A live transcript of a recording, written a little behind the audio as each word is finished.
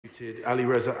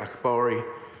Alireza Akbari,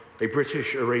 a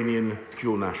British-Iranian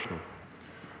dual national.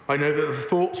 I know that the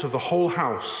thoughts of the whole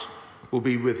House will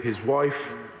be with his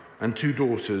wife and two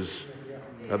daughters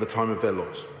at the time of their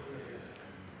loss.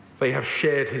 They have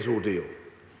shared his ordeal,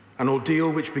 an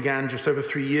ordeal which began just over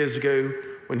 3 years ago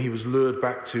when he was lured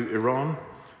back to Iran.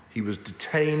 He was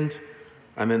detained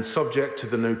and then subject to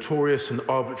the notorious and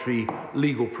arbitrary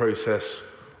legal process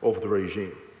of the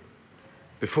regime.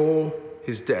 Before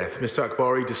his death, Mr.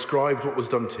 Akbari described what was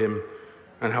done to him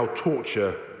and how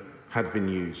torture had been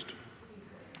used.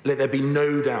 Let there be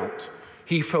no doubt,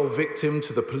 he fell victim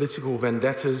to the political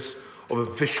vendettas of a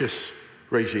vicious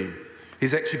regime.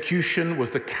 His execution was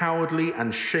the cowardly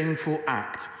and shameful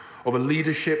act of a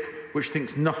leadership which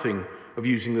thinks nothing of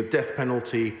using the death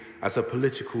penalty as a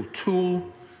political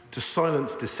tool to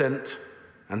silence dissent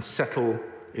and settle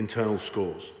internal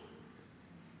scores.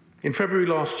 In February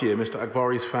last year, Mr.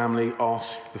 Akbari's family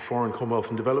asked the Foreign, Commonwealth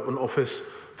and Development Office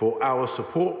for our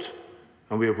support,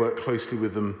 and we have worked closely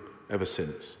with them ever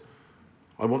since.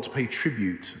 I want to pay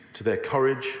tribute to their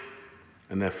courage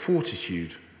and their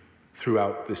fortitude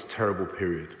throughout this terrible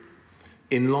period.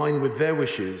 In line with their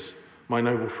wishes, my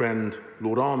noble friend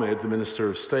Lord Ahmed, the Minister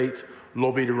of State,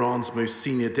 lobbied Iran's most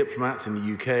senior diplomat in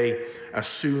the UK as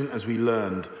soon as we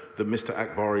learned that Mr.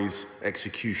 Akbari's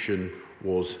execution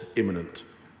was imminent.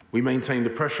 We maintained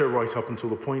the pressure right up until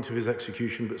the point of his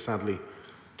execution, but sadly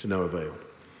to no avail.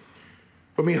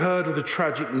 When we heard of the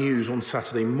tragic news on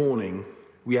Saturday morning,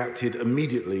 we acted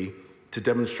immediately to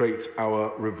demonstrate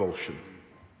our revulsion.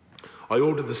 I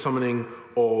ordered the summoning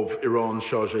of Iran's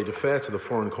Chargé d'Affaires to the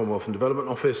Foreign, Commonwealth and Development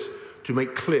Office to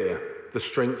make clear the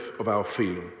strength of our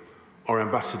feeling. Our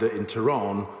ambassador in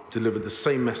Tehran delivered the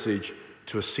same message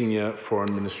to a senior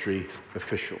foreign ministry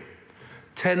official.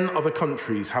 10 other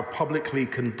countries have publicly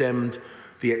condemned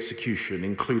the execution,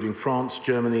 including France,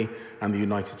 Germany, and the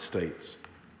United States.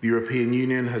 The European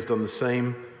Union has done the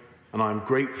same, and I am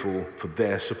grateful for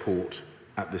their support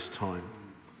at this time.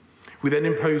 We then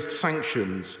imposed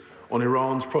sanctions on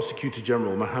Iran's Prosecutor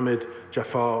General, Mohammad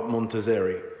Jafar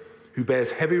Montazeri, who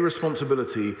bears heavy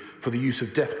responsibility for the use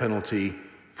of death penalty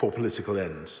for political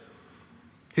ends.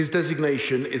 His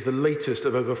designation is the latest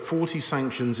of over 40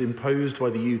 sanctions imposed by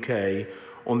the UK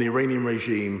on the Iranian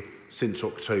regime since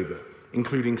October,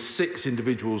 including 6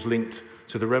 individuals linked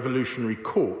to the revolutionary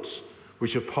courts,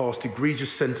 which have passed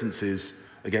egregious sentences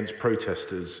against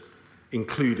protesters,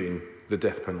 including the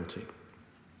death penalty.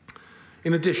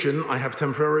 In addition, I have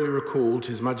temporarily recalled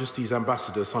His Majesty's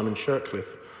Ambassador, Simon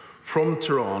Shirtcliffe, from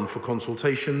Tehran for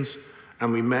consultations,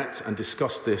 and we met and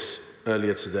discussed this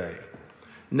earlier today.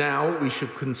 Now we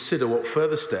should consider what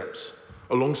further steps,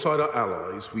 alongside our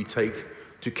allies, we take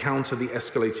to counter the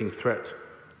escalating threat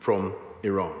from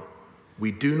Iran.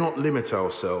 We do not limit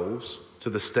ourselves to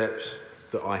the steps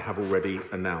that I have already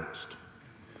announced.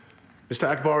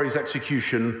 Mr. Akbari's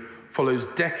execution follows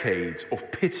decades of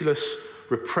pitiless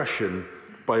repression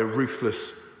by a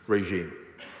ruthless regime.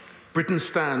 Britain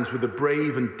stands with the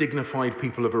brave and dignified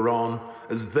people of Iran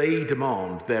as they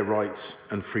demand their rights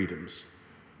and freedoms.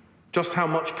 Just how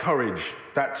much courage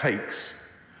that takes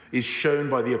is shown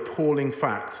by the appalling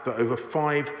fact that over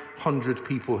 500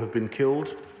 people have been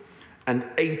killed and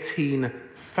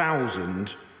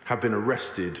 18,000 have been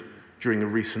arrested during a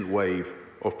recent wave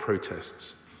of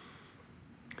protests.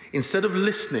 Instead of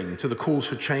listening to the calls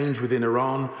for change within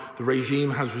Iran, the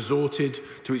regime has resorted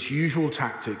to its usual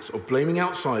tactics of blaming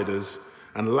outsiders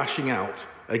and lashing out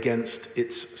against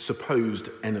its supposed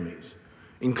enemies,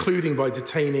 including by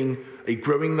detaining a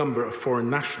growing number of foreign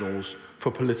nationals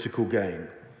for political gain.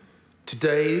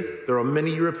 Today, there are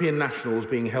many European nationals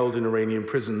being held in Iranian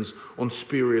prisons on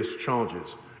spurious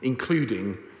charges,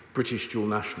 including British dual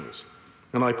nationals.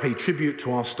 And I pay tribute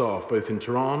to our staff, both in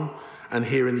Tehran and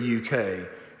here in the UK,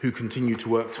 who continue to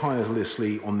work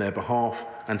tirelessly on their behalf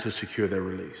and to secure their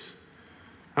release.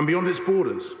 And beyond its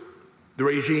borders, the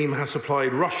regime has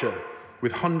supplied Russia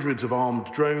with hundreds of armed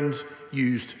drones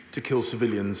used to kill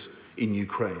civilians in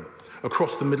Ukraine.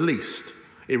 Across the Middle East,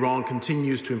 Iran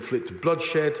continues to inflict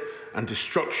bloodshed and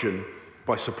destruction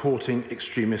by supporting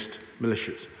extremist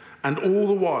militias. And all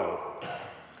the while,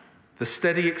 the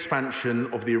steady expansion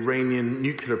of the Iranian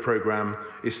nuclear program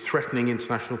is threatening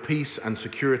international peace and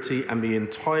security and the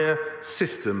entire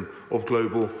system of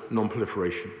global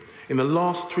non-proliferation. In the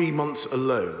last 3 months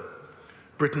alone,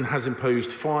 Britain has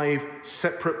imposed 5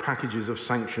 separate packages of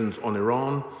sanctions on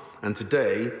Iran, and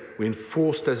today we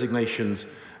enforce designations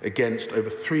against over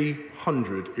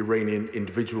 300 Iranian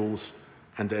individuals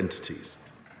and entities.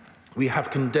 We have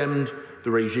condemned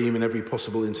the regime in every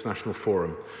possible international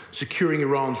forum, securing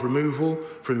Iran's removal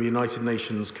from the United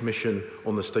Nations Commission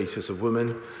on the Status of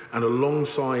Women, and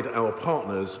alongside our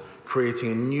partners,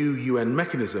 creating a new UN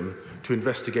mechanism to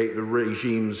investigate the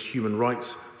regime's human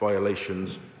rights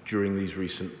violations during these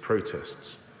recent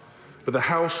protests. But the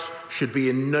House should be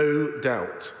in no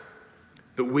doubt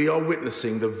that we are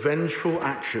witnessing the vengeful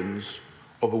actions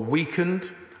of a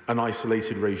weakened and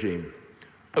isolated regime,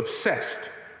 obsessed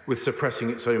with suppressing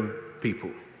its own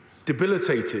people,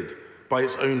 debilitated by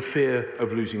its own fear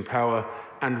of losing power,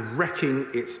 and wrecking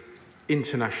its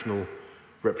international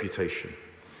reputation.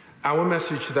 Our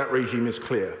message to that regime is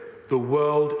clear. The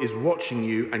world is watching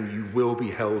you, and you will be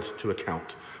held to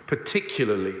account,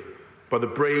 particularly by the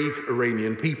brave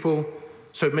Iranian people,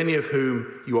 so many of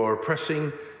whom you are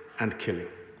oppressing and killing.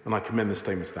 And I commend the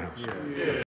statement to the House.